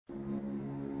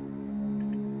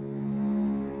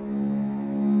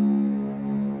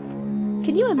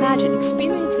Can you imagine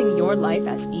experiencing your life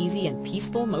as easy and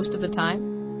peaceful most of the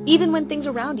time, even when things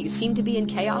around you seem to be in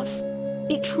chaos?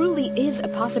 It truly is a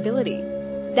possibility.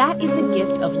 That is the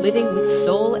gift of living with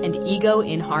soul and ego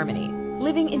in harmony,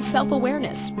 living in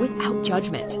self-awareness without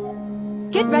judgment.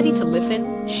 Get ready to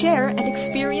listen, share, and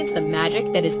experience the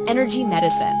magic that is energy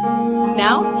medicine.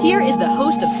 Now, here is the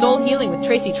host of Soul Healing with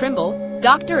Tracy Trimble,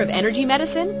 Doctor of Energy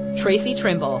Medicine, Tracy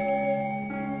Trimble.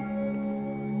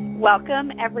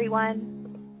 Welcome, everyone.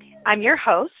 I'm your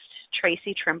host,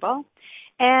 Tracy Trimble,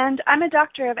 and I'm a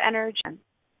Doctor of Energy.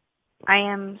 I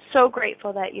am so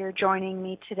grateful that you're joining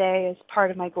me today as part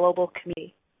of my global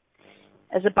community.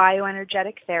 As a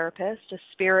bioenergetic therapist, a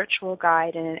spiritual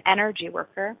guide, and an energy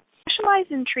worker, I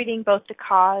specialize in treating both the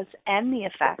cause and the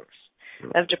effects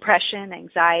of depression,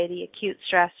 anxiety, acute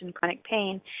stress, and chronic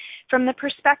pain from the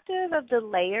perspective of the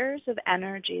layers of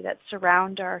energy that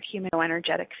surround our human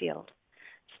energetic field.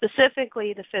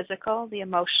 Specifically the physical, the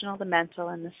emotional, the mental,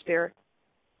 and the spirit.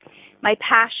 My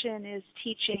passion is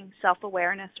teaching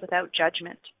self-awareness without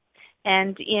judgment.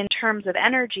 And in terms of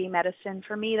energy medicine,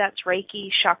 for me, that's Reiki,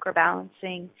 chakra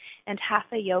balancing, and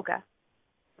Hatha yoga.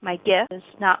 My gift is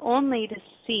not only to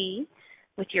see,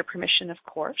 with your permission, of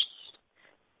course,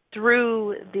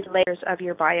 through the layers of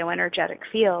your bioenergetic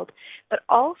field, but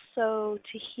also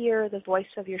to hear the voice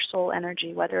of your soul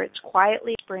energy, whether it's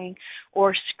quietly whispering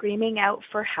or screaming out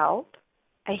for help.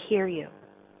 I hear you.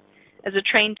 As a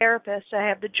trained therapist, I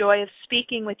have the joy of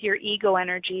speaking with your ego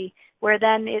energy, where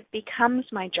then it becomes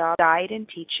my job to guide and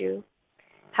teach you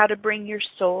how to bring your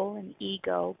soul and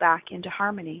ego back into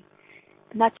harmony.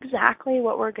 And that's exactly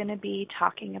what we're going to be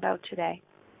talking about today.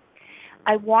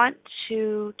 I want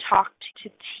to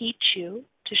teach you,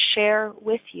 to share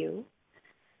with you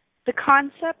the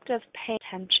concept of paying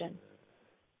attention.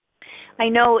 I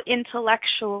know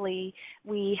intellectually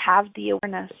we have the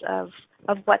awareness of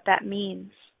what that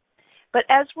means. But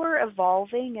as we're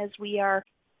evolving, as we are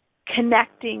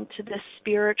connecting to this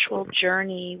spiritual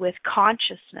journey with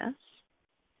consciousness,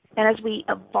 and as we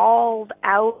evolve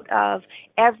out of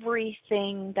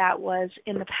everything that was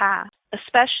in the past,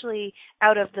 especially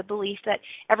out of the belief that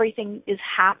everything is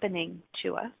happening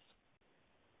to us,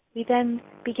 we then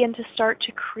begin to start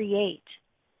to create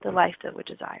the life that we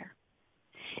desire.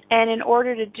 And in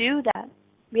order to do that,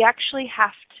 we actually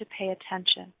have to pay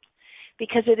attention,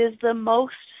 because it is the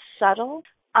most subtle,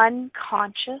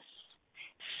 unconscious,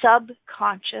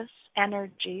 subconscious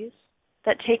energies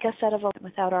that take us out of alignment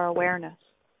without our awareness.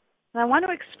 And I want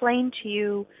to explain to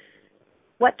you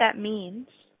what that means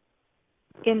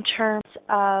in terms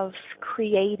of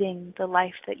creating the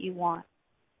life that you want.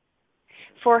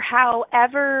 For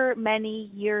however many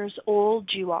years old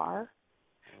you are,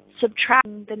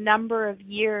 subtracting the number of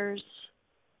years,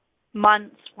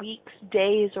 months, weeks,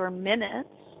 days, or minutes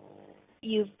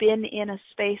you've been in a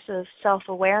space of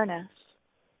self-awareness,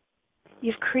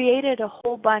 you've created a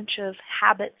whole bunch of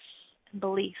habits and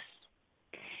beliefs.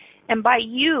 And by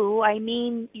you, I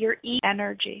mean your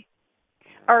energy.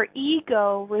 Our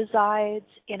ego resides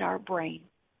in our brain.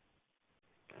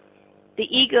 The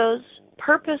ego's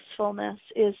purposefulness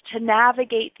is to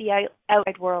navigate the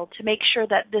outside world, to make sure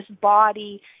that this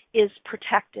body is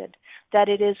protected, that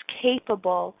it is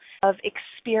capable of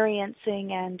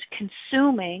experiencing and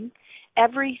consuming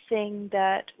everything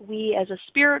that we as a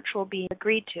spiritual being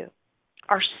agreed to.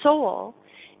 Our soul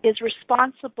is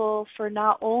responsible for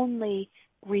not only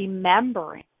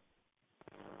remembering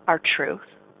our truth,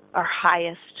 our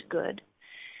highest good,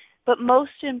 but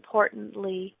most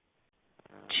importantly,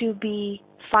 to be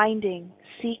finding,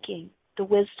 seeking the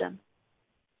wisdom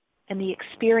and the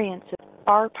experience of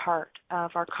our part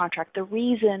of our contract, the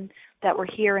reason that we're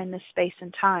here in this space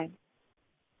and time.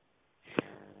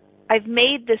 I've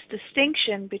made this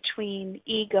distinction between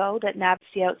ego that navigates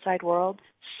the outside world,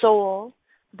 soul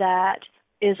that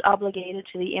is obligated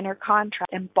to the inner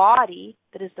contract, and body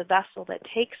that is the vessel that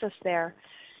takes us there,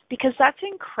 because that's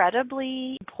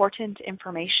incredibly important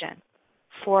information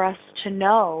for us to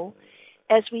know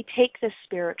as we take this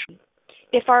spiritually.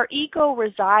 If our ego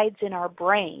resides in our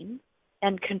brain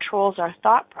and controls our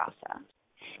thought process,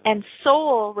 and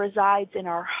soul resides in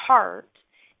our heart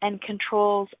and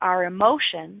controls our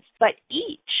emotions, but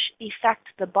each affect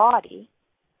the body,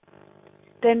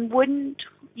 then wouldn't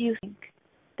you think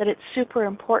that it's super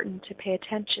important to pay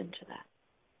attention to that?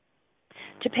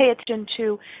 To pay attention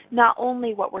to not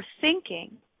only what we're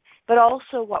thinking, but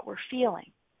also what we're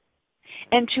feeling.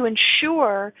 And to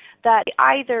ensure that they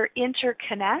either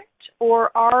interconnect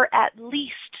or are at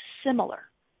least similar.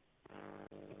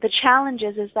 The challenge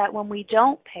is that when we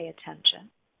don't pay attention,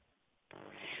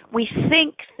 we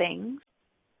think things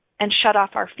and shut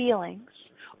off our feelings,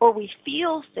 or we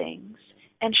feel things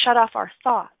and shut off our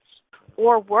thoughts.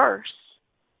 Or worse,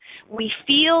 we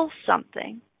feel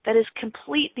something that is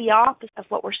complete the opposite of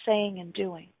what we're saying and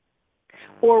doing.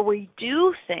 Or we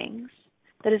do things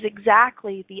that is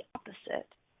exactly the opposite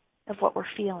of what we're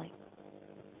feeling.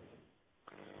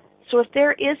 So if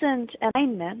there isn't an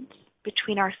alignment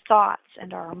between our thoughts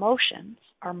and our emotions,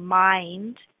 our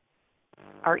mind,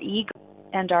 our ego,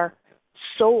 and our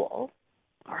soul,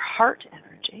 our heart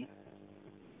energy,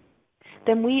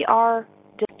 then we are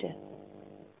addicted.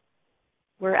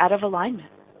 We're out of alignment.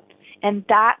 And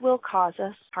that will cause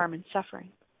us harm and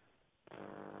suffering.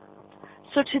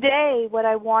 So today, what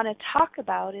I want to talk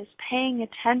about is paying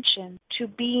attention to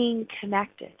being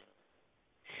connected,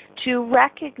 to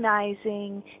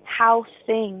recognizing how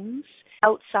things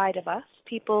outside of us,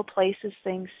 people, places,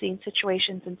 things, scenes,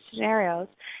 situations, and scenarios,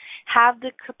 have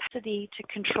the capacity to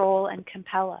control and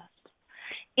compel us.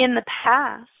 In the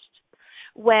past,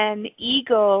 when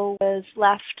ego was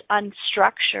left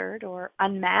unstructured or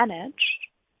unmanaged,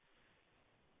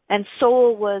 and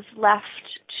soul was left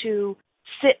to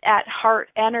sit at heart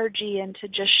energy and to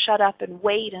just shut up and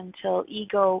wait until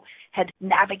ego had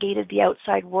navigated the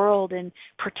outside world and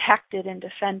protected and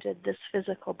defended this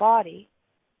physical body,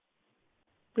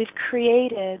 we've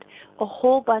created a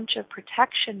whole bunch of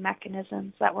protection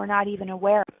mechanisms that we're not even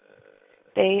aware of.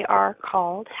 They are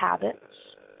called habits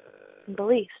and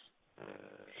beliefs.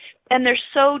 And they're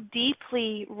so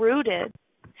deeply rooted,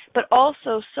 but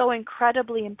also so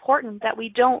incredibly important that we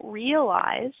don't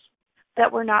realize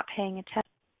that we're not paying attention.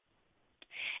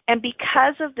 And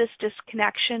because of this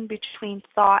disconnection between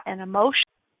thought and emotion,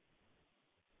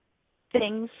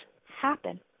 things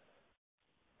happen.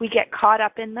 We get caught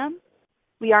up in them.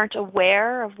 We aren't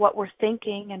aware of what we're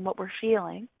thinking and what we're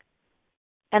feeling.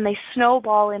 And they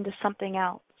snowball into something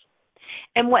else.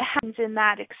 And what happens in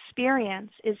that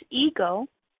experience is ego,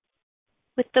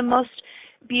 with the most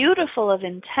beautiful of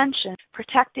intentions,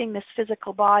 protecting this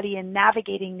physical body and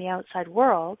navigating the outside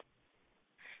world,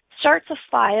 starts a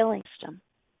filing system.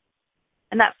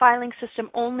 And that filing system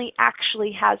only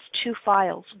actually has two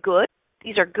files. Good.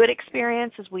 These are good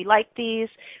experiences. We like these.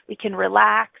 We can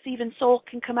relax. Even soul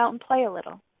can come out and play a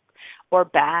little. Or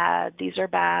bad. These are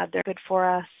bad. They're good for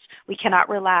us. We cannot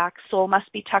relax. Soul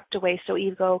must be tucked away so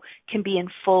ego can be in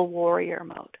full warrior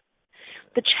mode.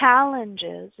 The challenge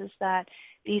is that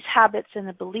these habits and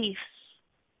the beliefs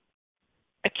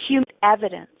accumulate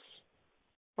evidence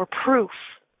or proof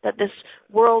that this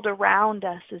world around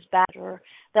us is bad, or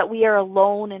that we are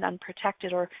alone and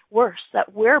unprotected, or worse,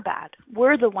 that we're bad.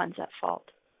 We're the ones at fault.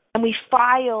 And we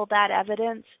file that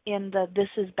evidence in the this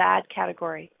is bad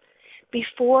category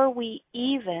before we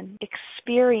even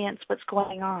experience what's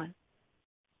going on.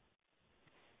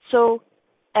 So,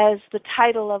 as the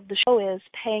title of the show is,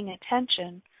 paying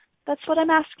attention, that's what I'm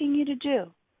asking you to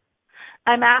do.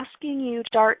 I'm asking you to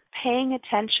start paying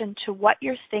attention to what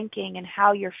you're thinking and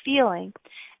how you're feeling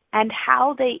and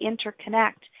how they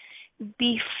interconnect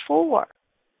before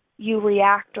you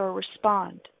react or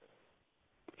respond.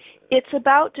 It's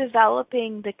about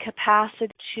developing the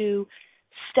capacity to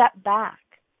step back,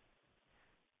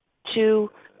 to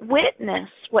witness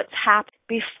what's happening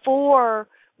before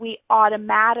we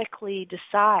automatically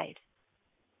decide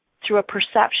through a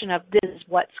perception of this is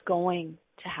what's going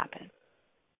to happen.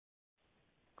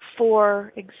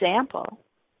 For example,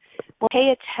 when we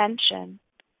pay attention,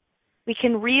 we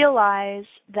can realize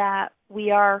that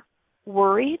we are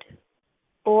worried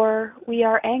or we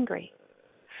are angry.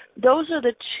 Those are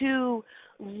the two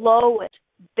lowest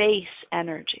base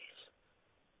energies.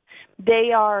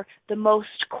 They are the most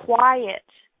quiet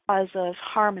cause of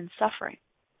harm and suffering.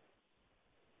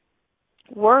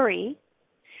 Worry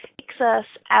takes us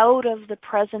out of the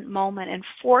present moment and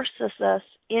forces us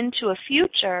into a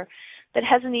future that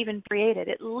hasn't even been created.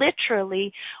 It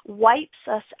literally wipes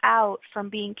us out from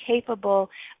being capable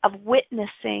of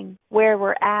witnessing where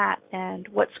we're at and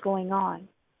what's going on.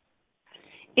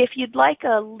 If you'd like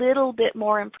a little bit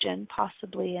more information,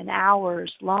 possibly an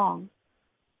hour's long,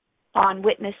 on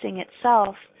witnessing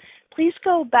itself, please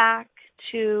go back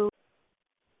to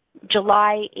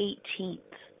July 18th,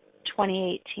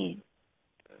 2018,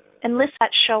 and listen to that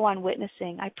show on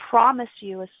witnessing. I promise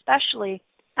you, especially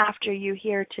after you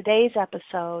hear today's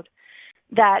episode,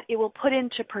 that it will put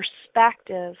into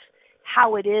perspective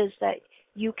how it is that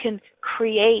you can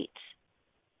create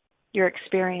your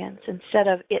experience instead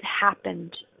of it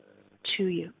happened to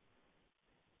you.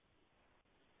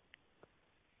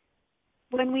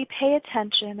 When we pay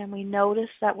attention and we notice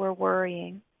that we're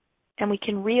worrying, and we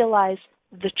can realize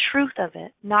the truth of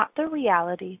it, not the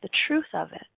reality, the truth of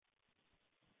it,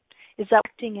 is that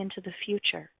we're acting into the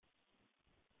future.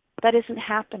 that isn't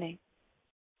happening.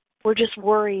 We're just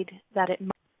worried that it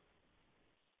might.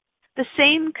 The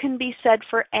same can be said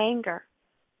for anger.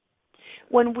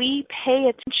 When we pay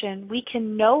attention, we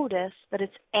can notice that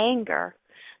it's anger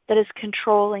that is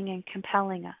controlling and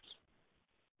compelling us,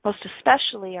 most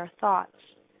especially our thoughts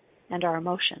and our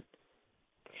emotions.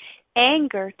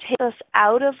 Anger takes us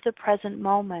out of the present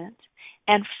moment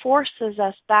and forces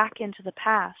us back into the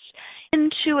past,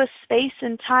 into a space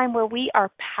and time where we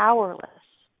are powerless.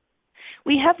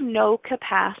 We have no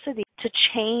capacity to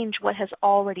change what has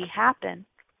already happened.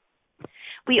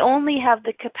 We only have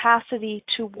the capacity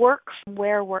to work from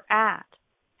where we're at.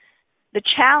 The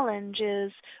challenge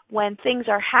is when things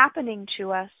are happening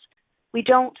to us, we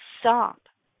don't stop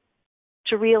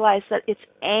to realize that it's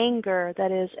anger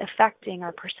that is affecting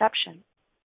our perception.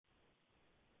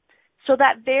 So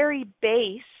that very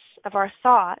base of our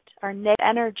thought, our negative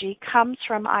energy, comes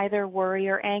from either worry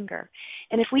or anger.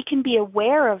 And if we can be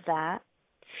aware of that,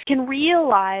 we can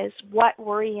realize what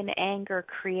worry and anger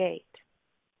create.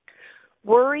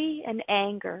 Worry and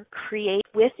anger create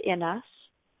within us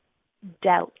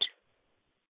doubt.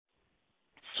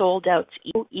 Soul doubts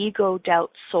ego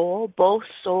doubts soul. Both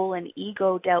soul and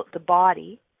ego doubt the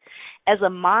body. As a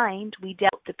mind, we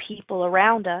doubt the people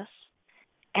around us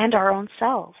and our own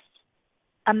selves.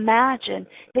 Imagine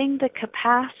having the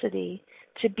capacity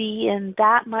to be in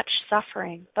that much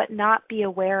suffering but not be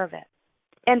aware of it.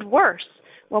 And worse,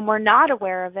 when we're not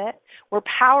aware of it, we're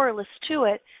powerless to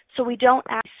it, so we don't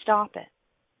actually stop it.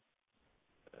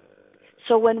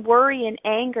 So when worry and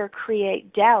anger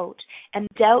create doubt, and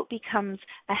doubt becomes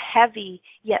a heavy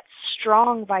yet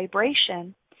strong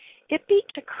vibration, it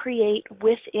begins to create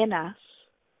within us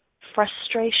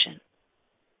frustration.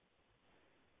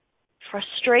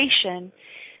 Frustration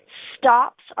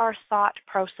stops our thought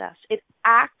process. It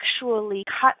actually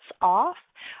cuts off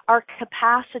our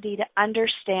capacity to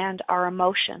understand our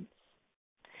emotions.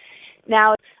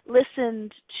 Now,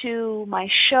 listened to my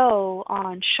show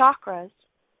on chakras,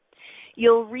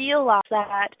 you'll realize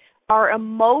that our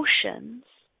emotions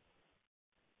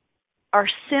are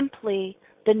simply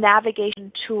the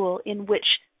navigation tool in which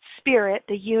spirit,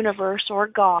 the universe, or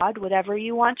God, whatever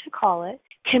you want to call it,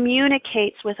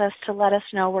 communicates with us to let us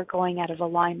know we're going out of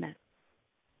alignment.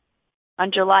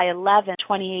 On July 11,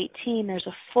 2018, there's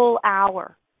a full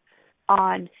hour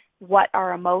on what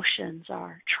our emotions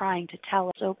are trying to tell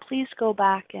us. So please go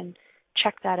back and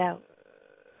check that out.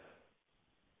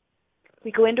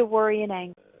 We go into worry and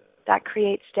anger. That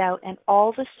creates doubt, and all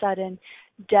of a sudden,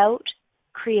 doubt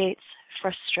creates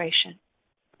frustration.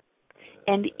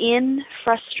 And in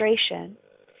frustration,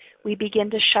 we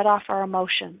begin to shut off our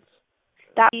emotions.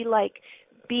 That would be like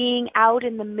being out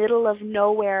in the middle of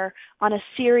nowhere on a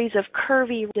series of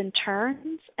curvy and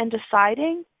turns and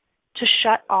deciding to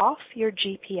shut off your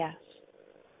GPS,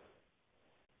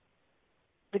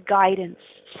 the guidance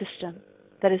system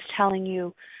that is telling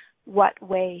you what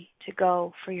way to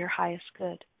go for your highest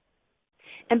good.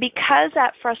 And because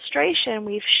that frustration,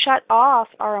 we've shut off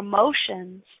our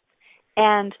emotions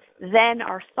and then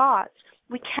our thoughts,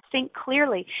 we can't think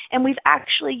clearly. And we've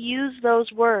actually used those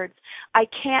words. I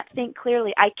can't think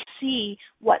clearly. I can't see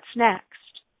what's next.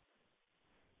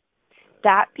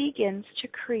 That begins to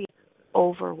create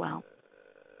overwhelm.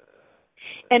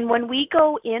 And when we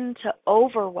go into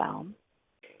overwhelm,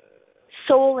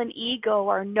 soul and ego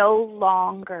are no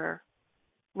longer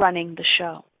running the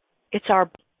show. It's our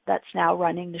body that's now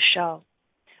running the show.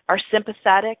 Our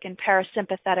sympathetic and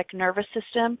parasympathetic nervous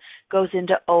system goes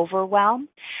into overwhelm.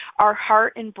 Our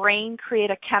heart and brain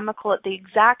create a chemical at the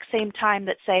exact same time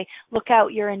that say, look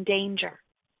out, you're in danger.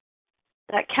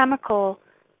 That chemical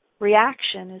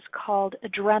reaction is called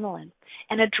adrenaline.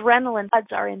 And adrenaline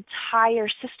floods our entire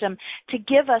system to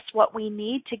give us what we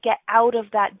need to get out of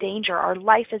that danger. Our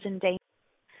life is in danger.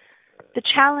 The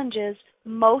challenge is,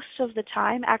 most of the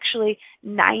time, actually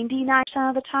 99%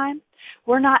 of the time,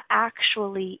 we're not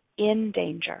actually in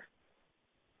danger.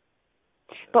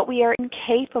 But we are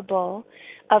incapable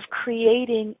of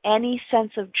creating any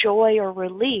sense of joy or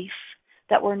relief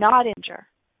that we're not in danger.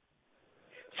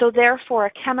 So therefore,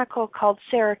 a chemical called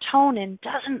serotonin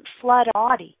doesn't flood our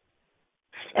body.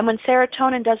 And when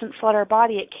serotonin doesn't flood our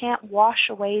body, it can't wash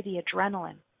away the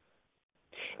adrenaline.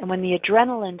 And when the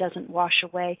adrenaline doesn't wash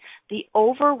away, the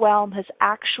overwhelm has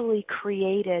actually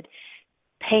created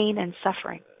pain and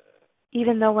suffering,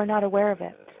 even though we're not aware of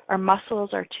it. Our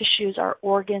muscles, our tissues, our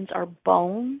organs, our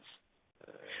bones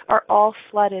are all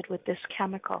flooded with this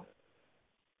chemical.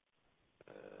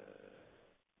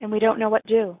 And we don't know what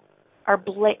to do.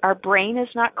 Our brain is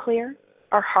not clear.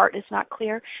 Our heart is not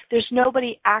clear. There's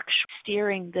nobody actually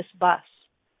steering this bus.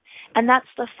 And that's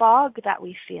the fog that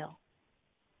we feel.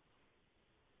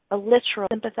 a literal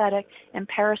sympathetic and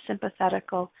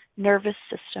parasympathetical nervous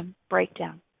system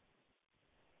breakdown.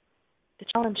 The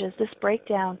challenge is this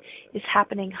breakdown is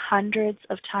happening hundreds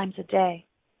of times a day,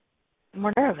 and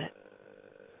we're aware of it.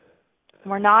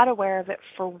 And we're not aware of it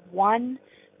for one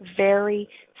very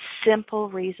simple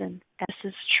reason, and this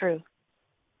is true.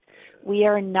 We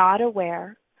are not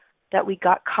aware that we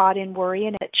got caught in worry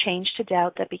and it changed to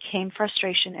doubt, that became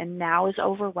frustration and now is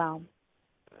overwhelmed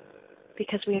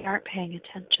because we aren't paying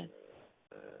attention.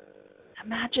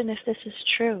 Imagine if this is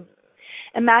true.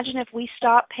 Imagine if we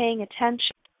stop paying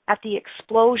attention at the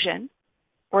explosion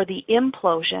or the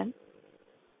implosion.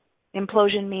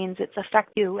 Implosion means it's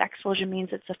affecting you. Explosion means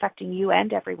it's affecting you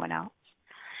and everyone else.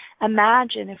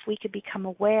 Imagine if we could become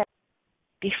aware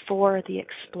before the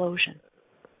explosion.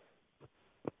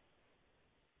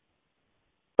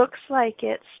 Looks like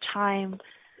it's time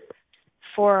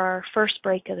for our first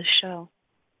break of the show.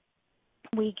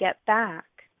 When we get back,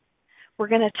 we're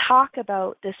going to talk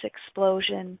about this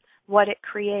explosion, what it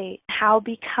creates, how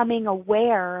becoming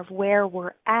aware of where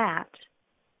we're at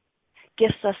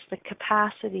gives us the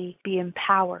capacity to be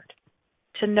empowered,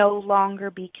 to no longer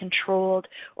be controlled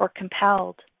or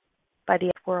compelled by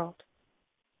the world.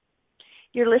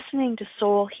 You're listening to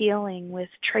Soul Healing with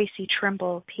Tracy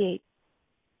Trimble, PhD.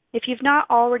 If you've not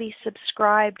already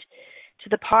subscribed to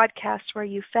the podcast where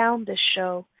you found this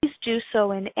show, please do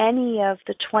so in any of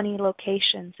the 20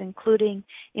 locations, including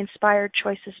Inspired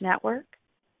Choices Network,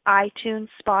 iTunes,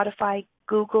 Spotify,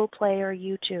 Google Play, or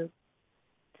YouTube.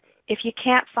 If you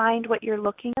can't find what you're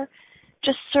looking for,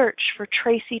 just search for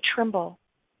Tracy Trimble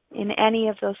in any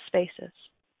of those spaces.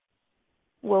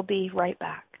 We'll be right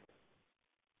back.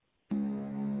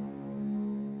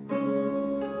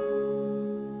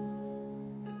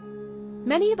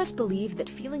 Many of us believe that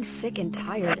feeling sick and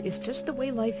tired is just the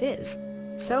way life is,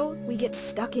 so we get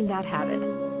stuck in that habit.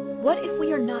 What if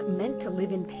we are not meant to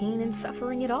live in pain and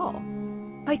suffering at all?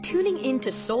 By tuning in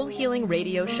to Soul Healing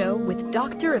Radio Show with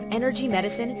Doctor of Energy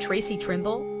Medicine, Tracy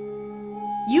Trimble,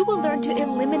 you will learn to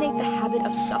eliminate the habit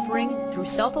of suffering through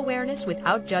self-awareness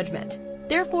without judgment,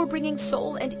 therefore bringing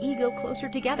soul and ego closer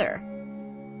together.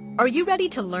 Are you ready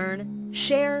to learn,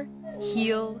 share,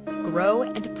 heal, grow,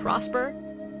 and prosper?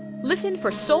 Listen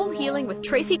for Soul Healing with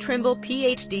Tracy Trimble,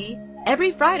 PhD,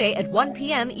 every Friday at 1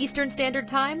 p.m. Eastern Standard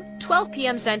Time, 12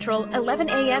 p.m. Central,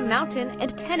 11 a.m. Mountain,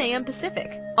 and 10 a.m.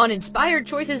 Pacific on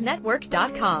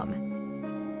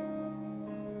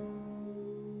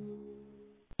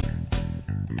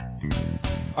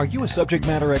InspiredChoicesNetwork.com. Are you a subject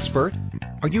matter expert?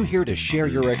 Are you here to share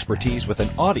your expertise with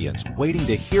an audience waiting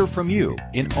to hear from you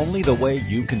in only the way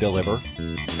you can deliver?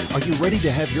 Are you ready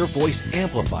to have your voice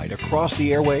amplified across the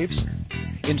airwaves?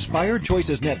 Inspired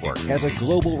Choices Network has a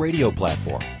global radio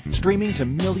platform streaming to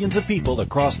millions of people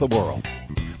across the world.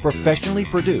 Professionally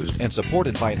produced and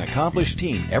supported by an accomplished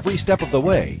team every step of the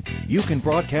way, you can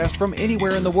broadcast from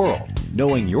anywhere in the world,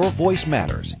 knowing your voice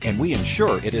matters, and we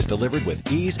ensure it is delivered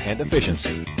with ease and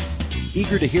efficiency.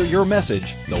 Eager to hear your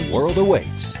message, the world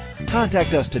awaits.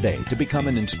 Contact us today to become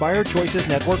an Inspired Choices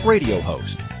Network radio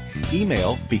host.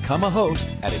 Email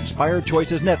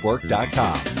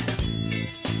becomeahost@inspiredchoicesnetwork.com.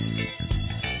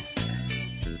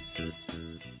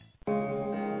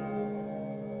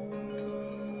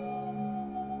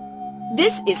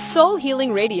 This is Soul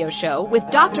Healing Radio Show with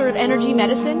Doctor of Energy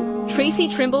Medicine, Tracy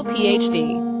Trimble,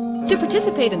 PhD. To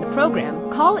participate in the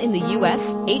program, call in the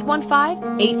U.S.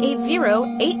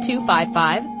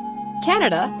 815-880-8255,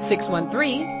 Canada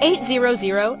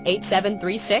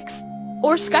 613-800-8736,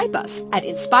 or Skype us at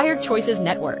Inspired Choices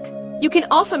Network. You can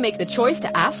also make the choice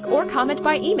to ask or comment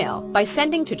by email by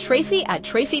sending to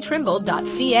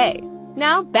tracy@tracytrimble.ca.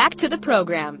 Now back to the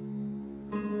program.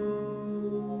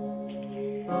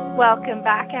 Welcome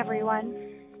back, everyone.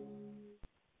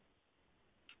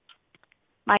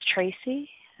 I'm Tracy,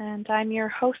 and I'm your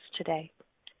host today.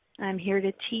 I'm here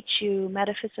to teach you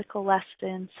metaphysical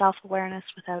lessons, self-awareness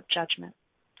without judgment.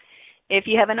 If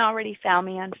you haven't already found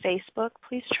me on Facebook,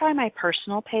 please try my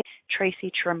personal page,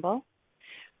 Tracy Trimble,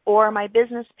 or my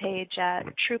business page at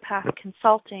True Path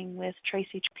Consulting with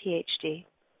Tracy, PhD.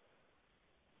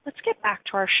 Let's get back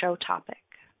to our show topic,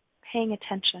 paying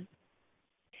attention.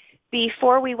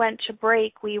 Before we went to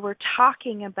break, we were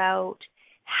talking about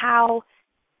how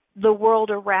the world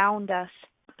around us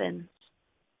happens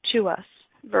to us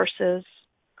versus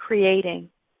creating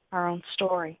our own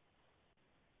story.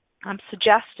 I'm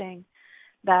suggesting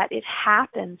that it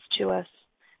happens to us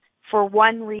for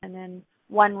one reason and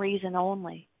one reason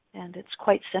only, and it's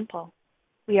quite simple.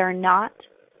 We are not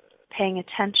paying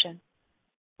attention.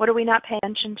 What are we not paying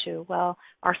attention to? Well,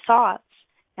 our thoughts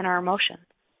and our emotions.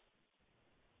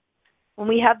 When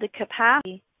we have the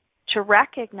capacity to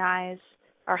recognize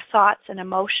our thoughts and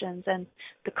emotions and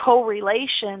the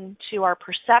correlation to our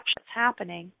perception that's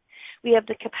happening, we have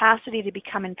the capacity to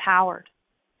become empowered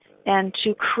and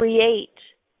to create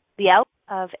the outcome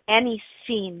of any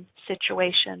scene,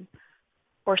 situation,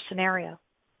 or scenario.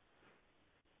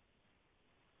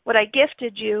 What I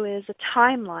gifted you is a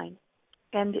timeline.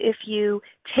 And if you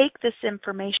take this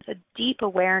information, a deep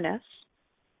awareness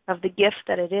of the gift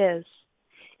that it is,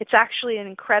 it's actually an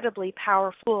incredibly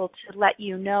powerful tool to let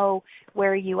you know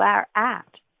where you are at.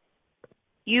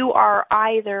 You are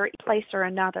either a place or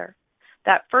another.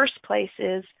 That first place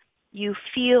is you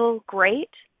feel great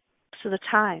most of the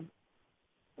time.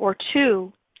 Or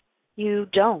 2, you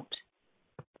don't.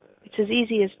 It's as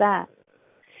easy as that.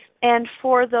 And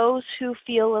for those who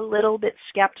feel a little bit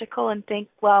skeptical and think,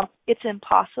 well, it's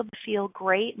impossible to feel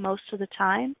great most of the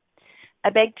time,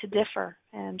 I beg to differ.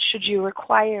 And should you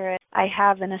require it, I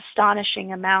have an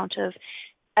astonishing amount of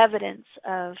evidence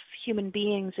of human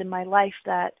beings in my life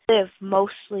that live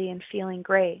mostly in feeling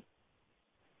great.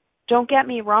 Don't get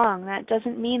me wrong, that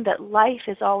doesn't mean that life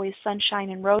is always sunshine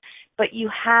and roses, but you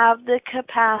have the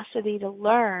capacity to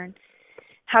learn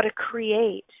how to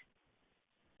create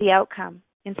the outcome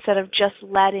instead of just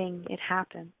letting it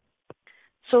happen.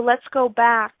 So let's go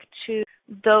back to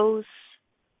those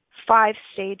 5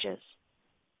 stages.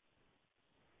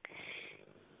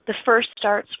 The first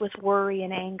starts with worry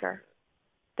and anger.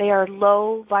 They are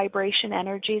low vibration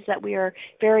energies that we are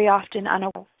very often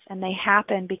unaware of, and they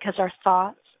happen because our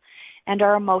thoughts and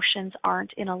our emotions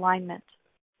aren't in alignment.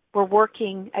 We're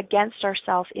working against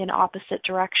ourselves in opposite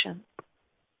directions.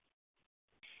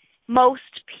 Most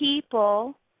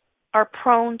people are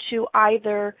prone to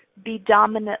either be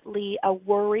dominantly a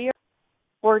worrier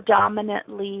or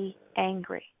dominantly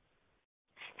angry.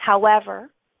 However,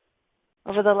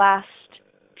 over the last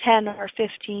 10 or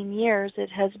 15 years, it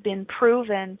has been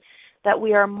proven that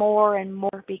we are more and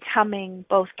more becoming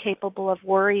both capable of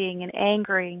worrying and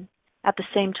angering at the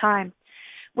same time,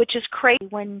 which is crazy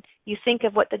when you think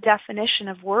of what the definition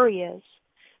of worry is.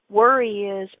 Worry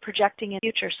is projecting in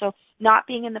the future, so not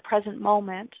being in the present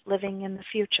moment, living in the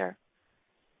future.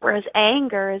 Whereas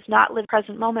anger is not living in the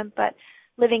present moment, but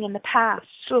living in the past.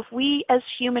 So if we as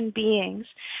human beings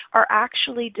are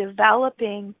actually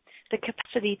developing the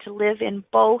capacity to live in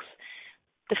both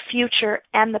the future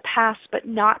and the past, but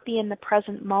not be in the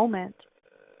present moment,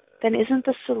 then isn't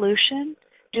the solution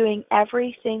doing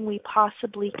everything we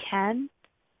possibly can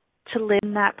to live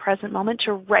in that present moment,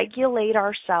 to regulate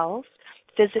ourselves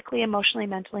physically, emotionally,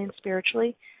 mentally, and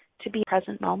spiritually to be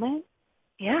present moment?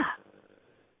 Yeah,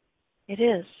 it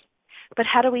is. But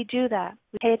how do we do that?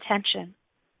 We pay attention.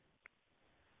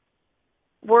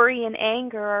 Worry and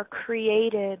anger are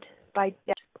created by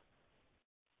doubt.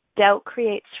 Doubt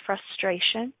creates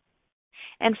frustration,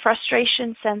 and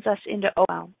frustration sends us into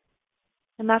overwhelm.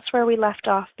 And that's where we left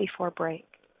off before break.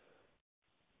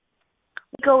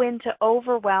 We go into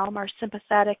overwhelm, our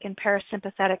sympathetic and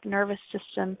parasympathetic nervous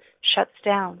system shuts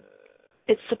down.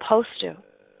 It's supposed to.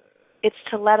 It's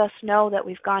to let us know that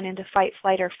we've gone into fight,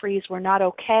 flight, or freeze. We're not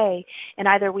okay, and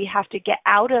either we have to get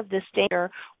out of this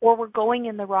danger or we're going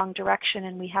in the wrong direction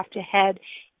and we have to head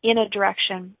in a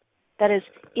direction that is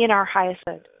in our highest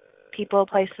good. People,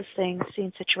 places, things,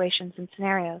 scene, situations, and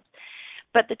scenarios.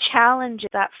 But the challenge is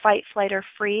that fight, flight, or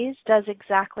freeze does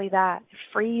exactly that. It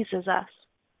freezes us.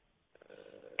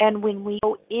 And when we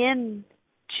go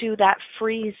into that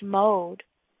freeze mode,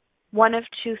 one of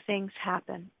 2 things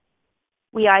happen.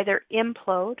 We either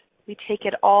implode, we take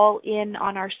it all in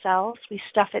on ourselves, we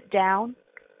stuff it down,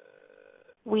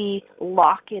 we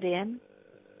lock it in.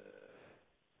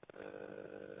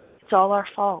 It's all our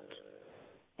fault.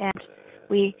 And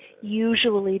we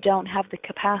usually don't have the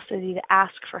capacity to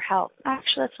ask for help.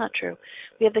 Actually, that's not true.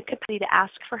 We have the capacity to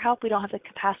ask for help. We don't have the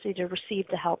capacity to receive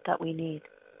the help that we need.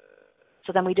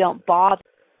 So then we don't bother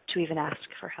to even ask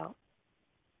for help.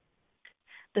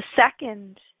 The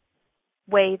second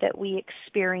way that we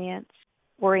experience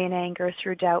worry and anger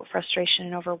through doubt, frustration,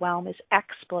 and overwhelm is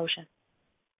explosion.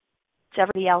 It's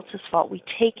everybody else's fault. We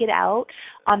take it out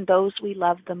on those we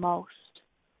love the most.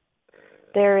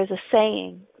 There is a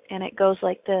saying, and it goes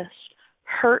like this: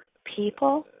 hurt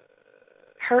people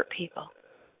hurt people.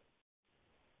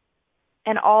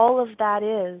 And all of that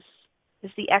is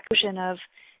the explosion of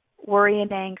worry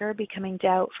and anger becoming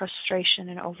doubt, frustration,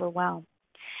 and overwhelm.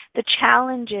 The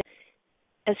challenge is,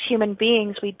 as human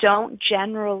beings, we don't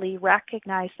generally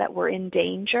recognize that we're in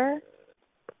danger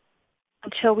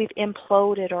until we've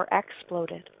imploded or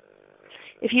exploded.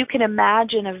 If you can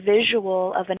imagine a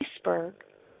visual of an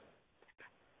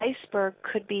iceberg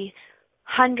could be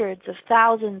hundreds of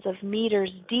thousands of meters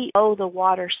deep below the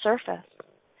water surface.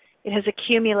 It has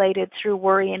accumulated through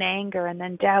worry and anger, and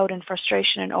then doubt and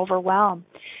frustration and overwhelm.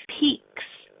 Peaks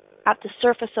at the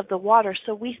surface of the water,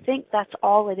 so we think that's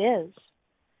all it is.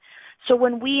 So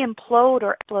when we implode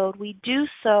or explode, we do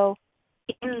so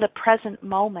in the present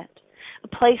moment, a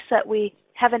place that we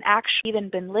haven't actually even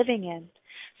been living in.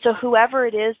 So whoever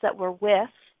it is that we're with,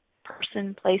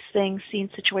 person, place, thing, scene,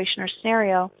 situation, or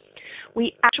scenario,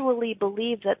 we actually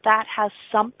believe that that has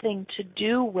something to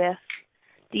do with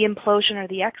the implosion or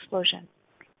the explosion.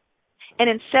 And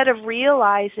instead of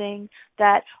realizing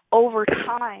that over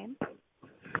time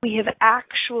we have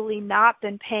actually not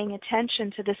been paying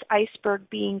attention to this iceberg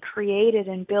being created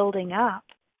and building up,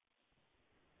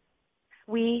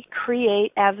 we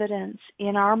create evidence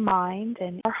in our mind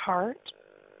and our heart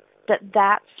that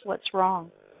that's what's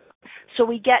wrong. So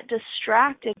we get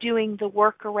distracted doing the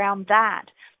work around that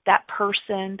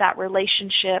person, that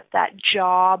relationship, that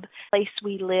job, place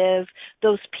we live,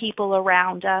 those people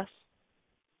around us,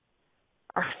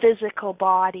 our physical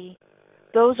body.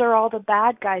 Those are all the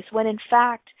bad guys, when in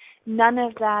fact, none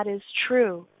of that is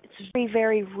true. It's very,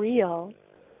 very real,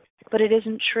 but it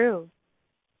isn't true.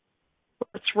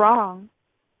 What's wrong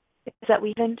is that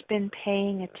we haven't been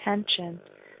paying attention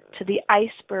to the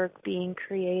iceberg being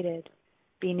created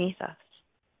beneath us.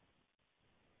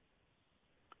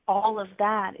 All of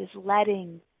that is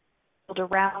letting the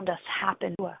world around us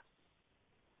happen to us.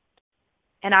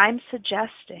 And I'm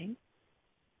suggesting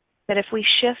that if we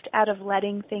shift out of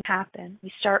letting things happen,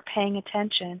 we start paying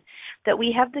attention, that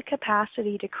we have the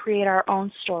capacity to create our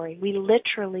own story. We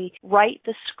literally write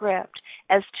the script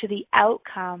as to the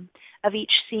outcome of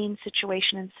each scene,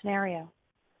 situation, and scenario.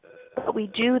 But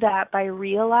we do that by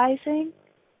realizing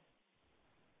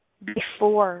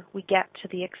before we get to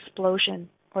the explosion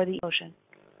or the ocean.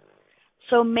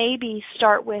 So maybe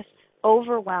start with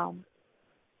overwhelm.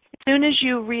 As soon as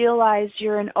you realize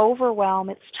you're in overwhelm,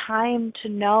 it's time to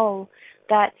know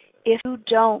that if you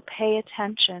don't pay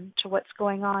attention to what's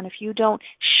going on, if you don't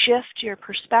shift your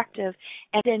perspective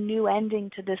and a new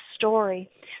ending to this story,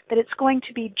 that it's going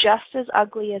to be just as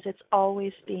ugly as it's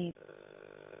always been.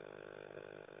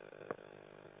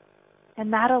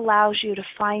 And that allows you to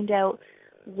find out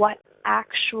what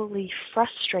actually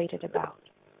frustrated about.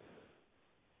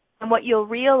 And what you'll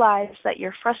realize that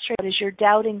you're frustrated is you're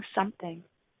doubting something.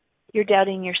 You're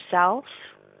doubting yourself.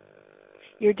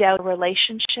 You're doubting a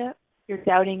relationship. You're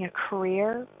doubting a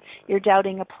career. You're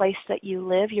doubting a place that you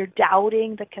live. You're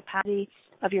doubting the capacity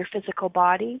of your physical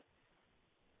body.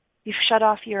 You've shut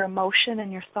off your emotion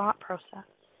and your thought process.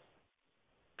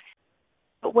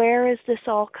 But where is this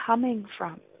all coming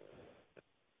from?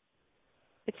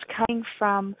 It's coming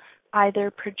from either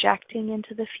projecting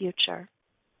into the future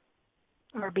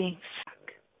or being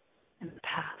stuck in the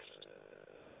past.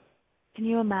 Can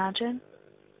you imagine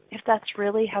if that's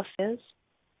really how it is?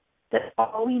 That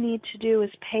all we need to do is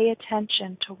pay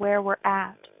attention to where we're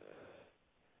at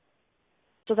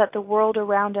so that the world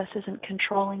around us isn't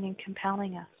controlling and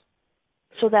compelling us.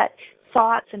 So that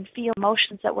thoughts and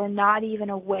emotions that we're not even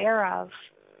aware of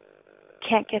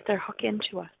can't get their hook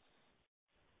into us.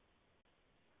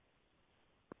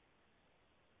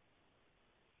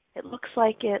 It looks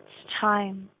like it's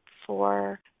time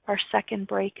for our second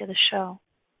break of the show.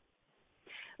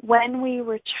 When we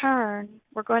return,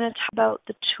 we're going to talk about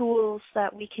the tools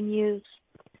that we can use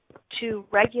to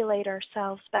regulate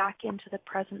ourselves back into the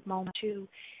present moment, to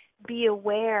be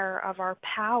aware of our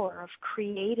power of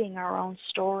creating our own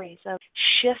stories, of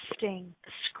shifting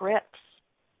the scripts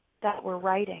that we're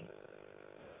writing.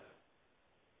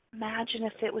 Imagine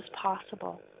if it was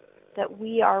possible that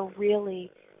we are really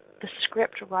the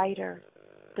script writer,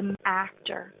 the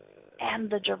actor,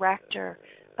 and the director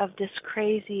of this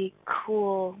crazy,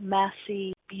 cool,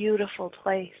 messy, beautiful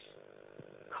place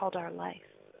called our life.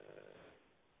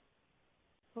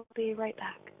 We'll be right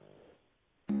back.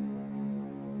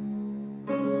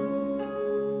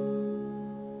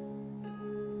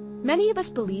 Many of us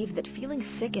believe that feeling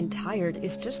sick and tired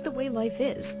is just the way life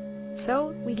is, so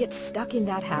we get stuck in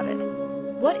that habit.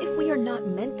 What if we are not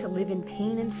meant to live in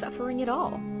pain and suffering at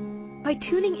all? By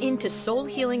tuning in to Soul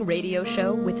Healing Radio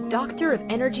Show with Doctor of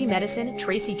Energy Medicine,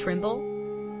 Tracy Trimble,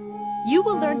 you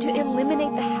will learn to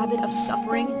eliminate the habit of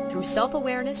suffering through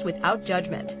self-awareness without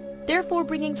judgment, therefore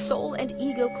bringing soul and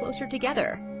ego closer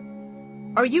together.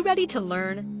 Are you ready to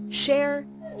learn, share,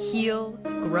 heal,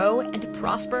 grow, and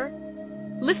prosper?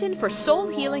 Listen for Soul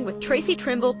Healing with Tracy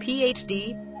Trimble,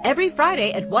 Ph.D., every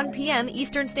Friday at 1 p.m.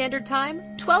 Eastern Standard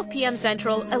Time, 12 p.m.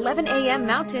 Central, 11 a.m.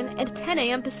 Mountain, and 10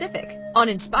 a.m. Pacific on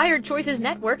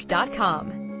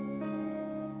InspiredChoicesNetwork.com.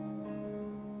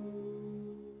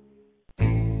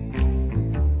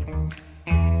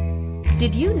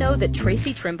 Did you know that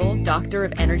Tracy Trimble, Doctor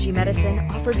of Energy Medicine,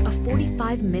 offers a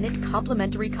 45-minute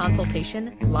complimentary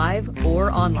consultation, live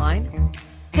or online?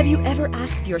 Have you ever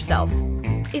asked yourself,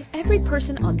 if every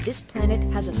person on this planet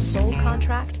has a soul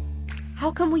contract, how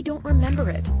come we don't remember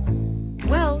it?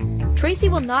 Well, Tracy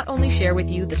will not only share with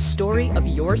you the story of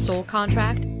your soul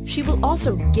contract, she will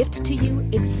also gift to you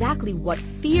exactly what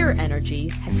fear energy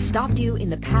has stopped you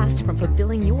in the past from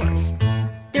fulfilling yours.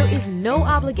 There is no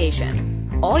obligation.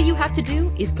 All you have to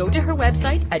do is go to her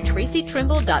website at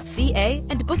tracytrimble.ca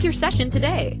and book your session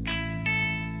today.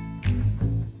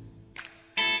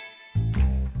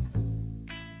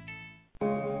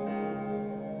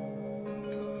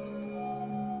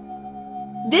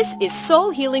 This is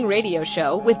Soul Healing Radio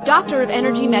Show with Doctor of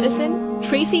Energy Medicine,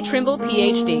 Tracy Trimble,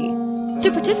 PhD.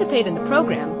 To participate in the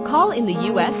program, call in the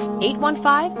U.S.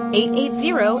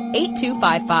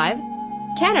 815-880-8255,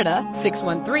 Canada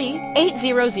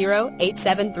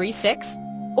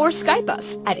 613-800-8736, or Skype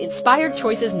us at Inspired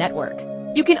Choices Network.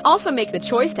 You can also make the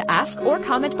choice to ask or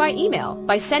comment by email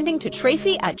by sending to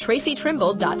Tracy at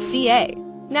tracytrimble.ca.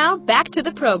 Now back to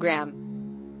the program.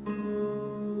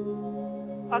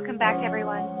 Welcome back,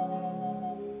 everyone.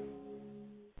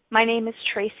 My name is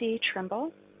Tracy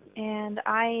Trimble, and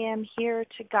I am here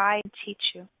to guide and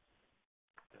teach you.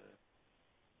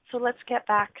 So let's get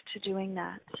back to doing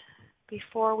that.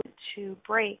 Before we went to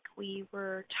break, we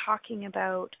were talking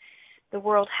about the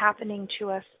world happening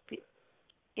to us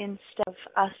instead of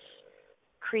us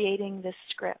creating this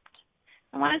script.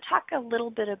 I want to talk a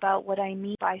little bit about what I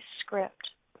mean by script.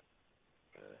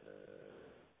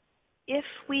 If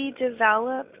we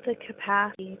develop the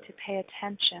capacity to pay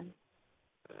attention,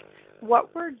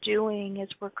 what we're doing is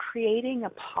we're creating a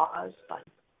pause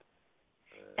button.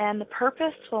 And the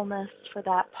purposefulness for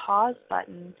that pause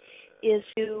button is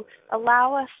to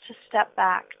allow us to step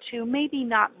back to, maybe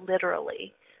not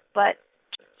literally, but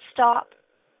stop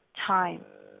time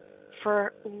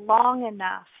for long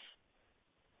enough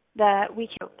that we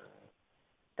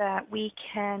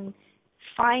can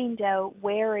find out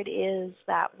where it is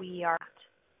that we are at.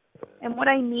 And what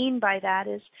I mean by that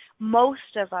is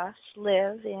most of us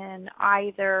live in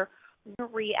either a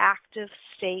reactive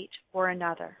state or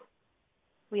another.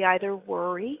 We either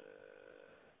worry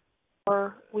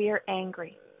or we are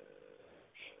angry.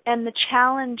 And the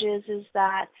challenge is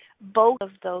that both of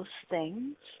those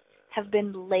things have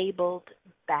been labeled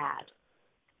bad.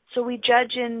 So we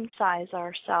judge and size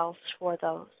ourselves for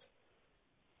those.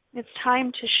 It's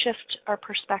time to shift our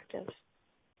perspective,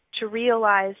 to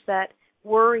realize that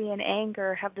worry and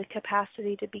anger have the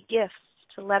capacity to be gifts,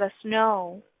 to let us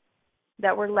know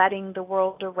that we're letting the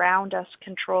world around us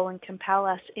control and compel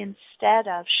us instead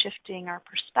of shifting our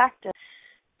perspective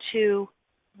to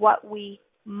what we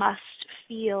must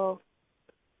feel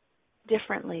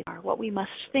differently, or what we must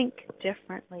think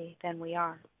differently than we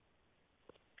are.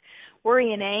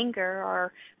 Worry and anger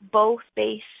are both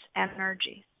base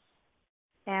energies,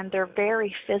 and they're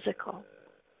very physical.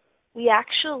 We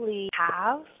actually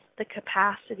have the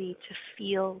capacity to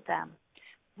feel them.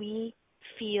 We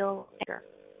feel anger.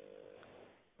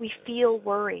 We feel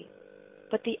worry.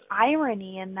 But the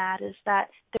irony in that is that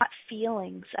they're not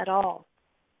feelings at all.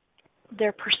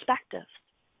 They're perspectives.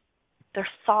 They're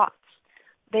thoughts.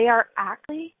 They are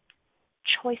actually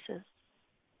choices.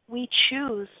 We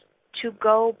choose to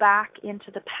go back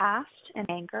into the past in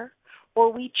anger,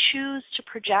 or we choose to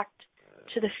project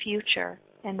to the future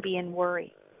and be in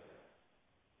worry.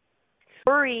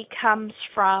 Worry comes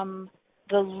from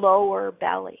the lower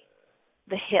belly,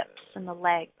 the hips and the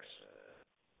legs.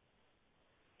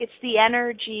 It's the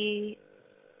energy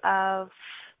of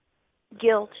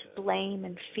guilt, blame,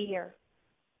 and fear.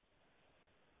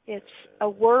 It's a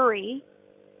worry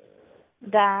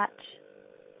that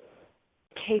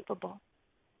is capable.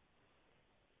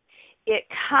 It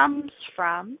comes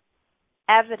from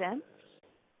evidence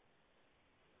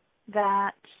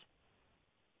that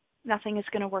nothing is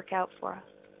going to work out for us.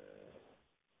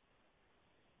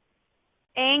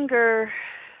 Anger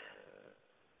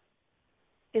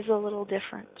is a little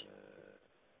different.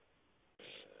 It's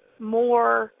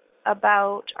more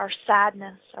about our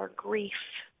sadness, our grief,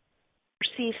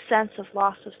 perceived sense of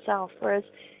loss of self, whereas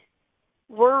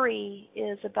worry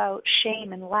is about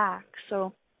shame and lack.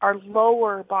 So our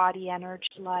lower body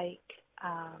energy, like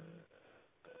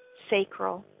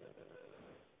sacral,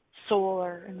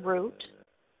 solar, and root,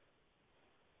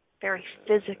 very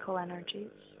physical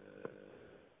energies.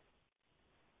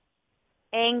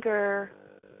 Anger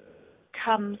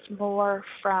comes more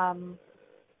from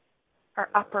our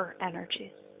upper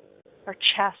energies, our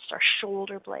chest, our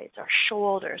shoulder blades, our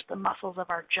shoulders, the muscles of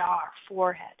our jaw, our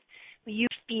forehead. You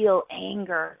feel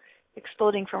anger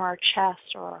exploding from our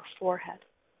chest or our forehead.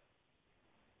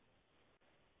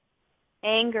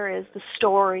 Anger is the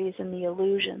stories and the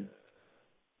illusions.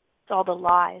 It's all the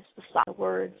lies, the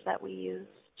words that we use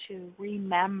to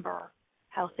remember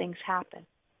how things happen.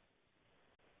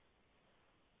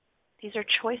 These are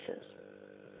choices.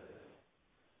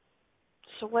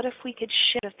 So what if we could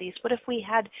shift these? What if we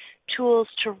had tools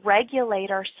to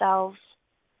regulate ourselves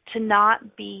to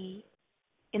not be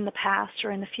in the past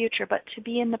or in the future, but to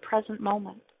be in the present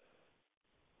moment?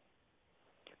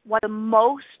 One of the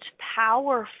most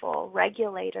powerful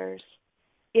regulators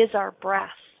is our breath.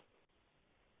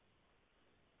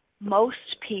 Most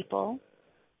people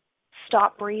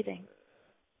stop breathing.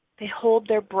 They hold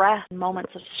their breath in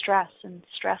moments of stress, and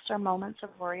stress are moments of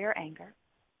worry or anger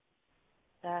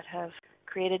that have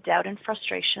created doubt and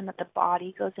frustration, that the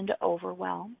body goes into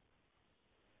overwhelm.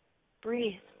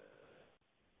 Breathe.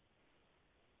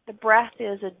 The breath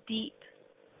is a deep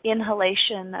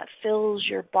inhalation that fills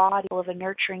your body full of a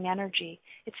nurturing energy.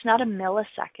 It's not a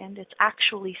millisecond, it's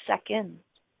actually seconds.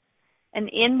 An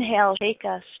inhale takes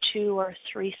us 2 or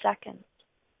 3 seconds.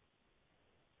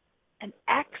 An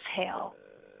exhale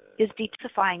is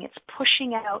detoxifying. It's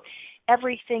pushing out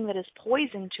everything that is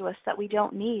poison to us that we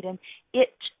don't need, and it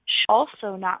should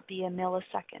also not be a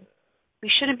millisecond.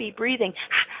 We shouldn't be breathing.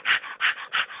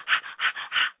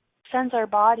 Sends our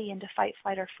body into fight,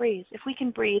 flight, or freeze. If we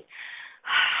can breathe,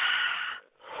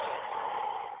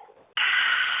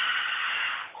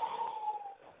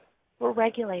 we're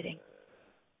regulating.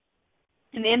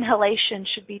 An inhalation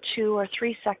should be 2 or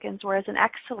 3 seconds, whereas an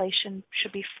exhalation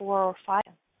should be 4 or 5.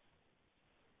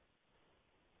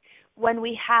 When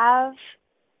we have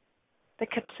the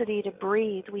capacity to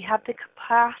breathe, we have the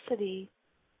capacity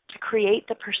to create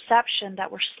the perception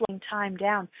that we're slowing time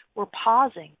down. We're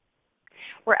pausing.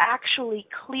 We're actually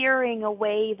clearing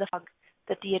away the fog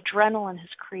that the adrenaline has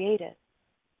created.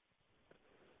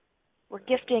 We're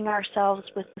gifting ourselves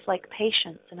with things like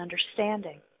patience and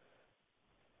understanding,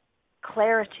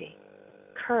 clarity,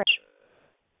 courage.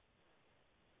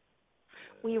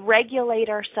 We regulate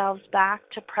ourselves back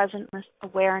to present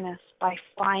awareness by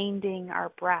finding our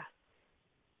breath.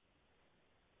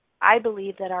 I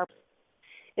believe that our breath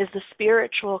is the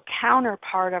spiritual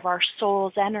counterpart of our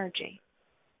soul's energy.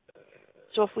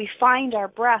 So if we find our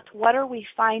breath, what are we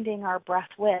finding our breath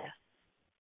with?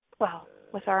 Well,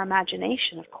 with our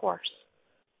imagination, of course.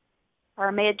 Our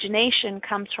imagination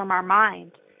comes from our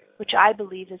mind, which I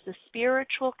believe is the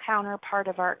spiritual counterpart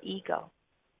of our ego.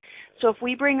 So if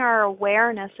we bring our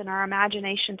awareness and our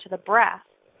imagination to the breath,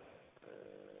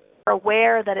 we're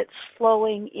aware that it's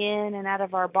flowing in and out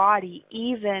of our body,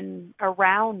 even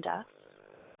around us,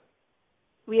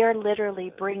 we are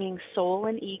literally bringing soul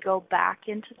and ego back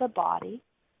into the body,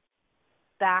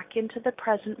 back into the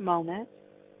present moment,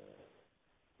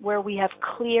 where we have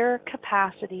clear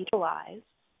capacity to realize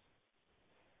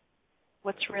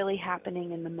what's really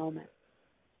happening in the moment.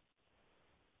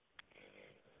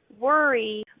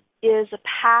 Worry is a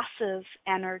passive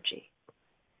energy,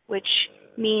 which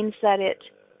means that it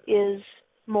is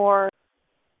more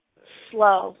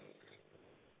slow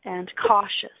and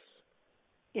cautious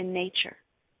in nature.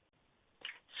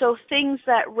 So things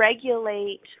that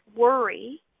regulate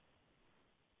worry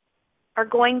are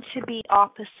going to be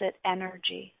opposite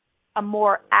energy, a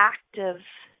more active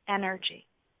energy.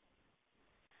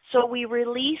 So we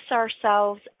release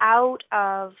ourselves out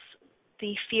of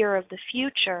the fear of the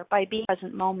future by being in the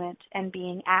present moment and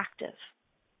being active.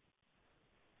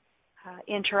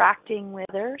 Interacting with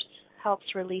others helps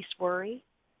release worry.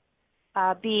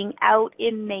 Being out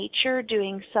in nature,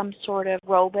 doing some sort of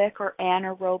aerobic or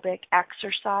anaerobic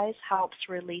exercise helps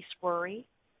release worry.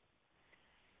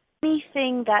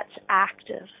 Anything that's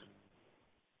active.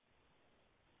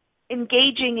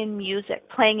 Engaging in music,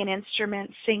 playing an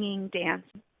instrument, singing,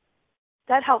 dancing.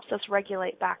 That helps us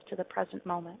regulate back to the present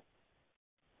moment.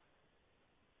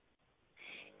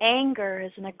 Anger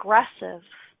is an aggressive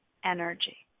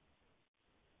energy.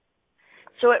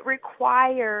 So it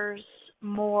requires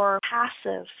more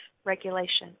passive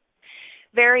regulation.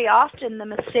 Very often the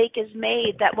mistake is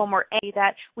made that when we're angry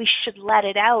that we should let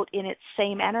it out in its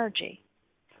same energy.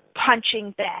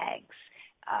 Punching bags,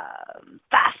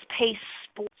 fast-paced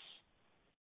sports.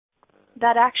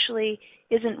 That actually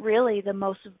isn't really the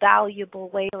most valuable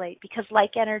way to relate, because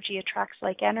like energy attracts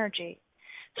like energy.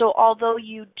 So although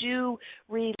you do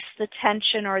release the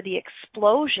tension or the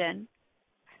explosion,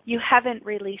 you haven't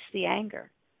released the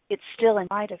anger. It's still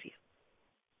inside of you.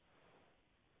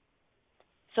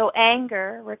 So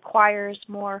anger requires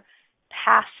more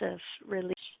passive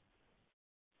release.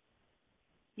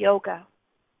 Yoga,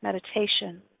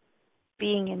 meditation,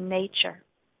 being in nature.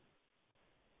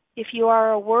 If you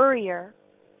are a worrier,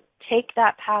 take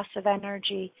that passive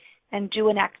energy and do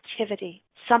an activity,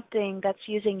 something that's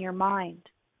using your mind.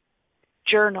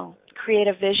 Journal, create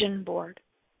a vision board.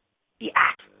 Be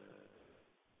active.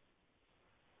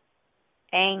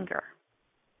 Anger.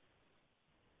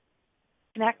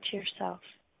 Connect to yourself.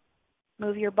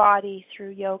 Move your body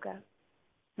through yoga,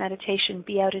 meditation,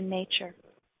 be out in nature.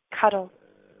 Cuddle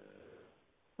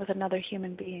with another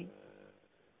human being.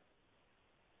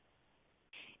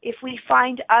 If we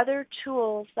find other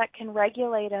tools that can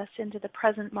regulate us into the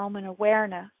present moment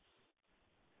awareness,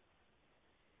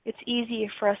 it's easier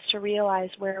for us to realize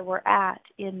where we're at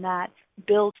in that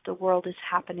build the world is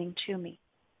happening to me.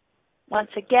 Once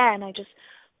again, I just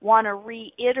want to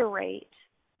reiterate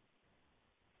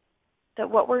that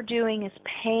what we're doing is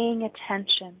paying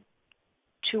attention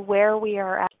to where we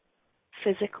are at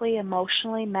physically,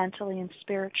 emotionally, mentally, and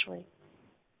spiritually.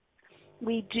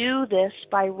 We do this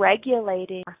by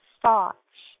regulating our thoughts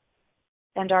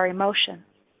and our emotions,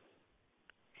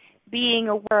 being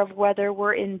aware of whether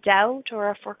we're in doubt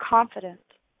or if we're confident,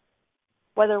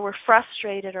 whether we're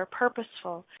frustrated or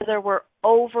purposeful, whether we're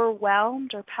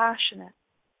overwhelmed or passionate.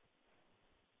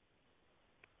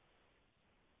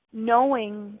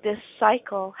 Knowing this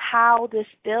cycle, how this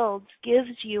builds, gives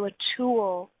you a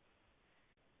tool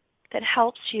that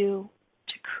helps you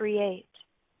to create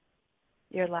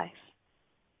your life.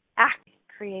 Act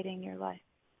creating your life.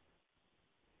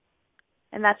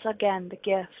 And that's, again, the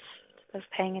gift of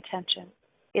paying attention.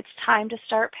 It's time to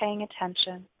start paying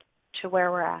attention to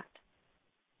where we're at.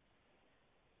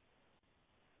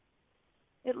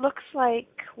 It looks like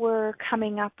we're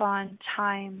coming up on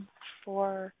time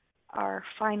for our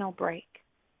final break.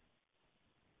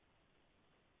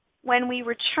 When we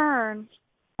return,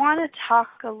 I want to talk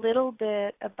a little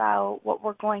bit about what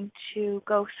we're going to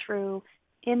go through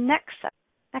in next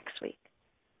week.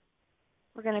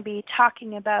 We're going to be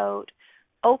talking about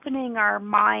opening our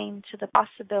mind to the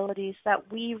possibilities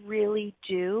that we really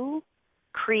do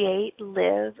create,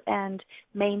 live, and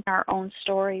maintain our own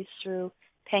stories through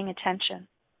paying attention.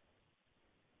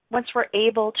 Once we're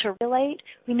able to relate,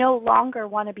 we no longer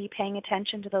want to be paying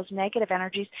attention to those negative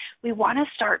energies. We want to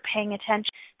start paying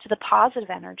attention to the positive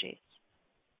energies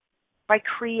by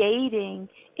creating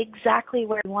exactly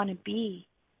where we want to be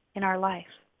in our life.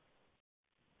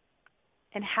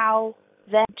 And how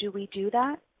then do we do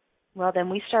that? Well, then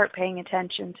we start paying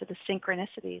attention to the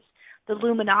synchronicities, the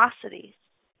luminosities,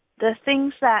 the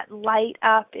things that light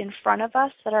up in front of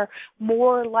us that are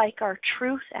more like our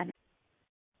truth energy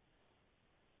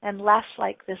and less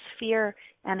like this fear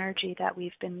energy that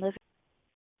we've been living.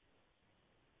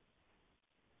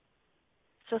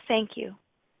 So thank you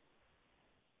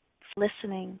for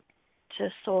listening to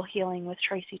Soul Healing with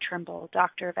Tracy Trimble,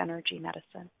 Doctor of Energy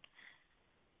Medicine.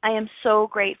 I am so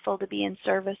grateful to be in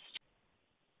service.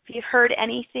 If you've heard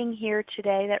anything here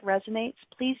today that resonates,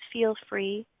 please feel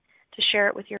free to share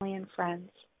it with your family and friends.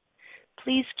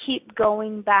 Please keep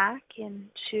going back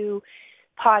into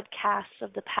podcasts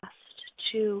of the past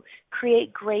to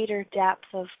create greater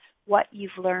depth of what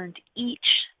you've learned. Each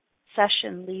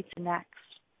session leads to the next,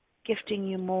 gifting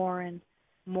you more and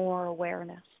more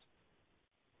awareness.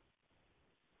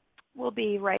 We'll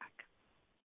be right back.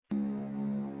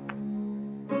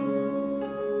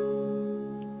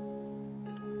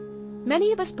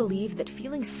 Many of us believe that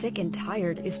feeling sick and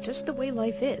tired is just the way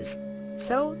life is,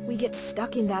 so we get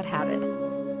stuck in that habit.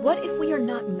 What if we are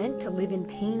not meant to live in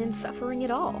pain and suffering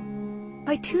at all?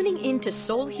 By tuning in to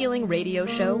Soul Healing Radio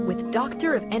Show with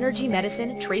Doctor of Energy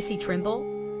Medicine, Tracy Trimble,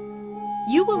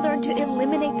 you will learn to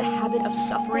eliminate the habit of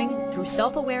suffering through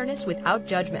self-awareness without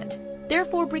judgment,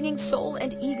 therefore bringing soul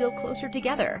and ego closer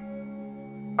together.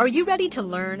 Are you ready to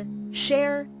learn,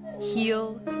 share,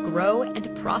 heal, grow,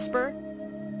 and prosper?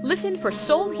 Listen for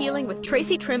Soul Healing with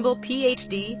Tracy Trimble,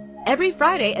 Ph.D., every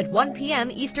Friday at 1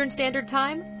 p.m. Eastern Standard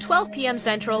Time, 12 p.m.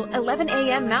 Central, 11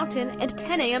 a.m. Mountain, and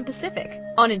 10 a.m. Pacific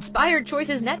on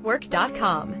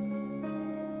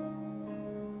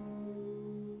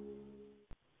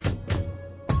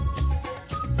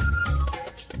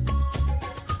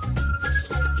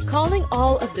Calling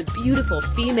all of the beautiful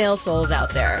female souls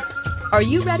out there. Are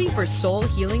you ready for Soul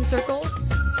Healing Circle?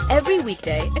 Every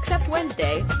weekday, except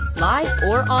Wednesday, live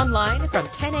or online from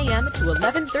 10 a.m. to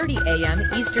 11:30 a.m.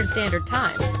 Eastern Standard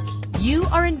Time. You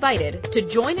are invited to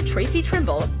join Tracy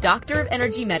Trimble, Doctor of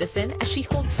Energy Medicine, as she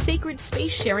holds sacred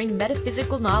space sharing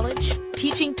metaphysical knowledge,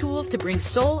 teaching tools to bring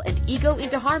soul and ego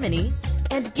into harmony,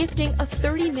 and gifting a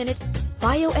 30-minute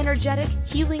bioenergetic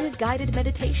healing guided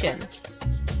meditation.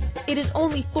 It is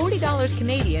only $40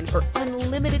 Canadian for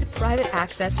unlimited private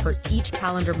access for each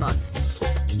calendar month.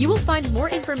 You will find more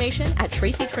information at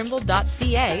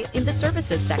tracytrimble.ca in the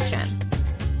services section.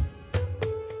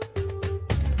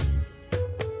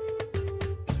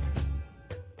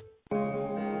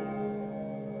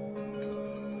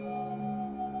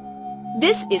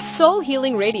 This is Soul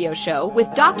Healing Radio Show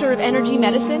with Doctor of Energy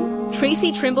Medicine,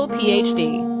 Tracy Trimble,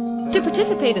 PhD. To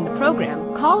participate in the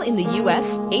program, call in the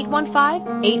U.S.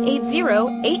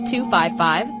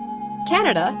 815-880-8255,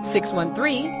 Canada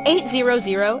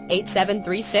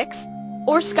 613-800-8736,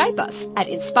 or Skype us at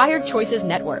Inspired Choices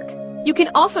Network. You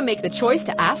can also make the choice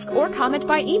to ask or comment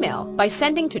by email by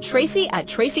sending to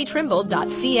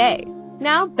tracy@tracytrimble.ca.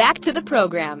 Now back to the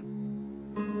program.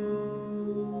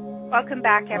 Welcome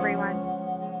back, everyone.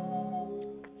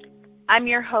 I'm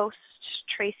your host,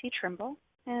 Tracy Trimble,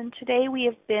 and today we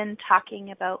have been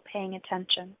talking about paying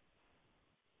attention.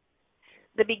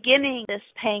 The beginning of this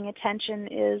paying attention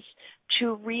is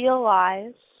to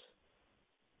realize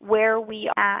where we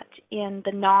are at in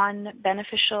the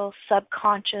non-beneficial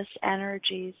subconscious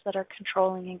energies that are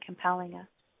controlling and compelling us.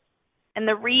 And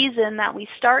the reason that we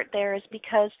start there is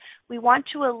because we want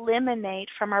to eliminate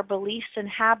from our beliefs and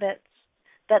habits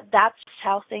that that's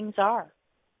how things are,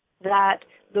 that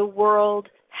the world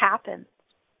happens.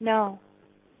 No,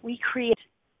 we create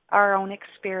our own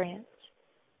experience.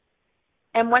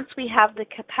 And once we have the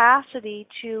capacity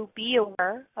to be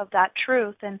aware of that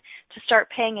truth and to start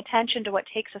paying attention to what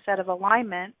takes us out of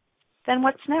alignment, then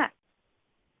what's next?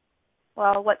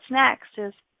 Well, what's next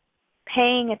is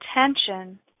paying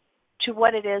attention to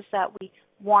what it is that we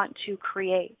want to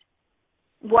create,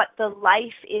 what the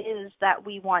life is that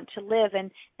we want to live,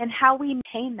 and how we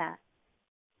maintain that.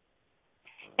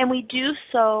 And we do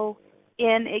so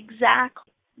in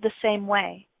exactly the same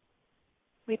way.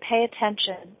 We pay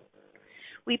attention.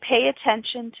 We pay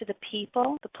attention to the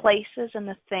people, the places, and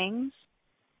the things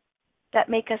that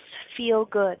make us feel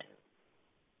good.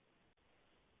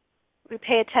 We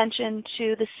pay attention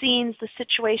to the scenes, the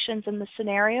situations, and the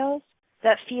scenarios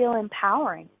that feel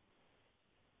empowering.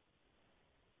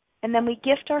 And then we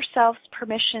gift ourselves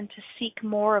permission to seek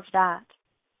more of that.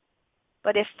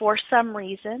 But if for some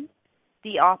reason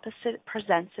the opposite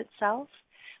presents itself,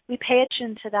 we pay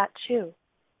attention to that too.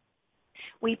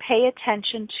 We pay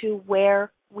attention to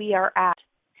where we are at.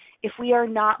 If we are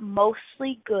not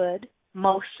mostly good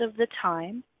most of the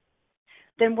time,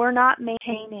 then we're not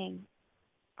maintaining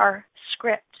our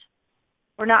script.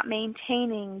 We're not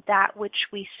maintaining that which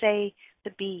we say to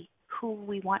be, who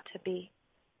we want to be.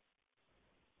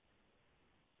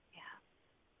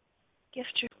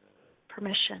 Gift your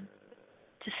permission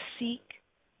to seek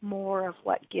more of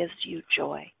what gives you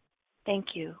joy.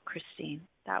 Thank you, Christine.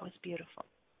 That was beautiful.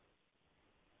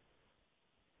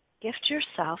 Gift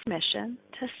yourself permission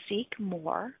to seek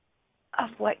more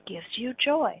of what gives you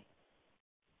joy.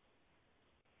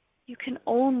 You can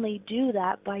only do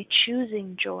that by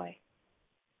choosing joy.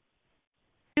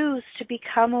 Choose to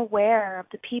become aware of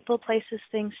the people, places,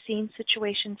 things, scenes,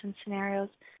 situations, and scenarios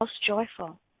most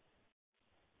joyful.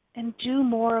 And do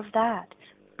more of that.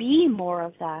 Be more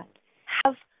of that.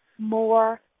 Have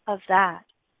more of that.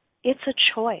 It's a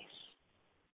choice.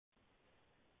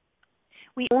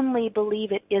 We only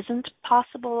believe it isn't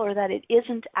possible or that it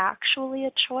isn't actually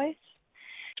a choice.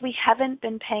 We haven't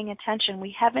been paying attention.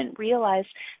 We haven't realized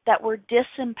that we're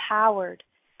disempowered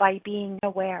by being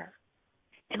aware.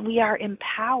 And we are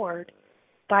empowered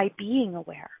by being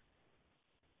aware.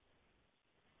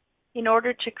 In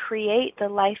order to create the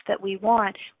life that we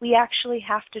want, we actually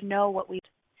have to know what we want.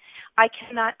 I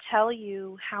cannot tell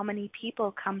you how many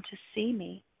people come to see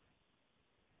me.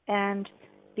 And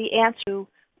the answer to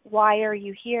why are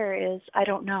you here is, I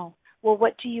don't know. Well,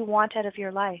 what do you want out of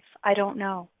your life? I don't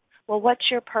know. Well, what's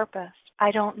your purpose?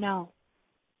 I don't know.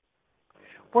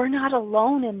 We're not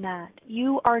alone in that.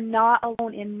 You are not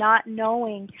alone in not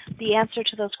knowing the answer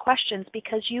to those questions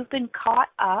because you've been caught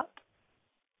up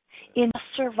in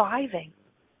surviving.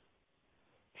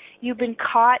 You've been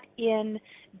caught in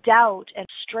doubt and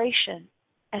frustration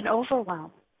and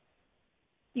overwhelm.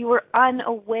 You were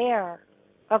unaware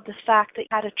of the fact that you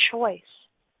had a choice.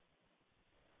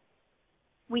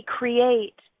 We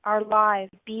create our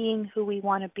lives being who we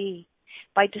want to be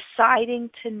by deciding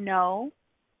to know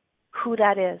who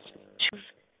that is, choose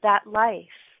that life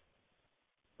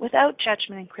without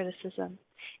judgment and criticism,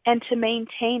 and to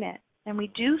maintain it. And we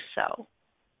do so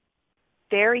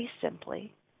very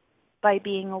simply by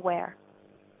being aware.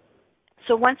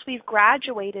 So once we've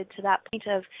graduated to that point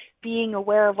of being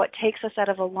aware of what takes us out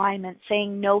of alignment,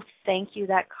 saying no thank you,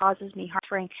 that causes me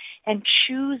suffering, and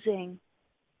choosing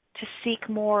to seek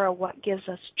more of what gives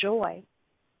us joy,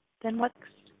 then what's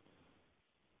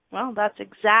Well, that's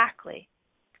exactly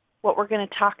what we're going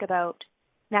to talk about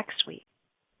next week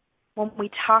when we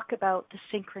talk about the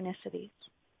synchronicities,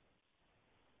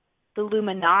 the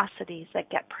luminosities that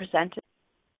get presented.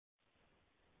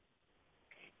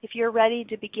 If you're ready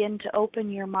to begin to open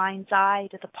your mind's eye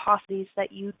to the possibilities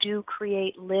that you do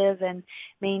create, live, and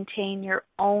maintain your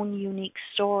own unique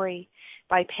story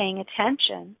by paying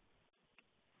attention,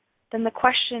 then the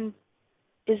question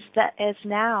is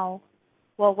now,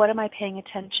 well, what am I paying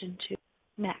attention to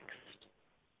next?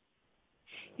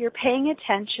 You're paying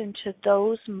attention to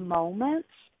those moments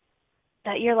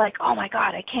that you're like, oh my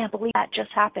God, I can't believe that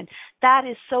just happened. That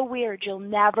is so weird. You'll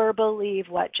never believe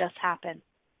what just happened.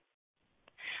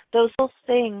 Those little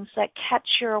things that catch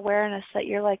your awareness that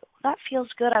you're like, that feels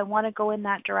good, I want to go in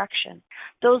that direction.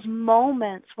 Those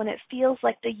moments when it feels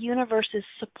like the universe is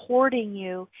supporting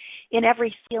you in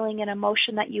every feeling and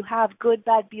emotion that you have, good,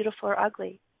 bad, beautiful, or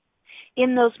ugly.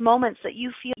 In those moments that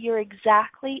you feel you're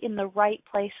exactly in the right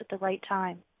place at the right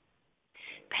time.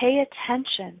 Pay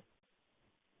attention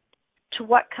to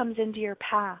what comes into your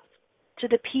path, to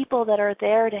the people that are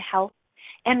there to help,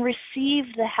 and receive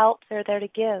the help they're there to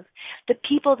give. The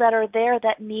people that are there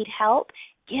that need help,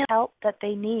 give help that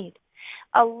they need.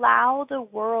 Allow the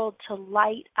world to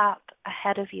light up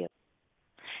ahead of you,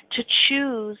 to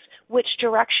choose which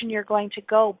direction you're going to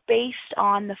go based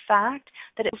on the fact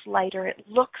that it's lighter, it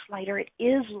looks lighter, it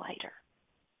is lighter.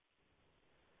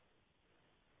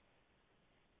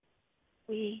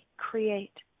 We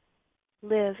create,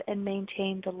 live, and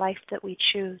maintain the life that we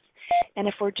choose. And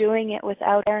if we're doing it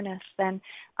without awareness, then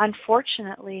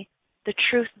unfortunately, the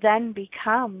truth then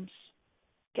becomes,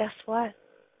 guess what?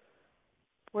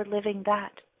 We're living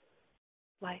that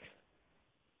life.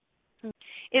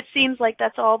 It seems like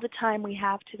that's all the time we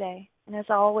have today. And as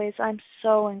always, I'm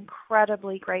so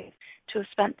incredibly grateful to have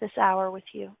spent this hour with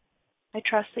you. I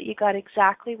trust that you got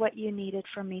exactly what you needed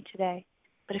from me today.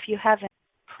 But if you haven't,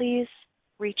 please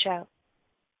reach out.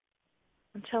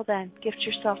 Until then, gift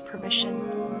yourself permission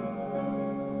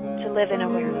to live in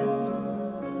awareness.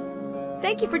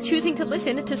 Thank you for choosing to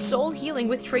listen to Soul Healing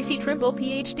with Tracy Trimble,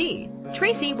 PhD.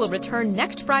 Tracy will return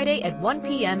next Friday at 1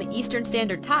 p.m. Eastern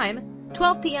Standard Time,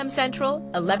 12 p.m. Central,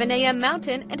 11 a.m.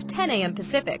 Mountain, and 10 a.m.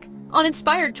 Pacific on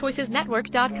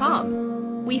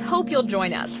InspiredChoicesNetwork.com. We hope you'll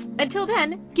join us. Until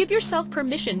then, give yourself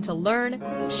permission to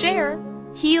learn, share,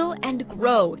 heal, and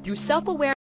grow through self-awareness.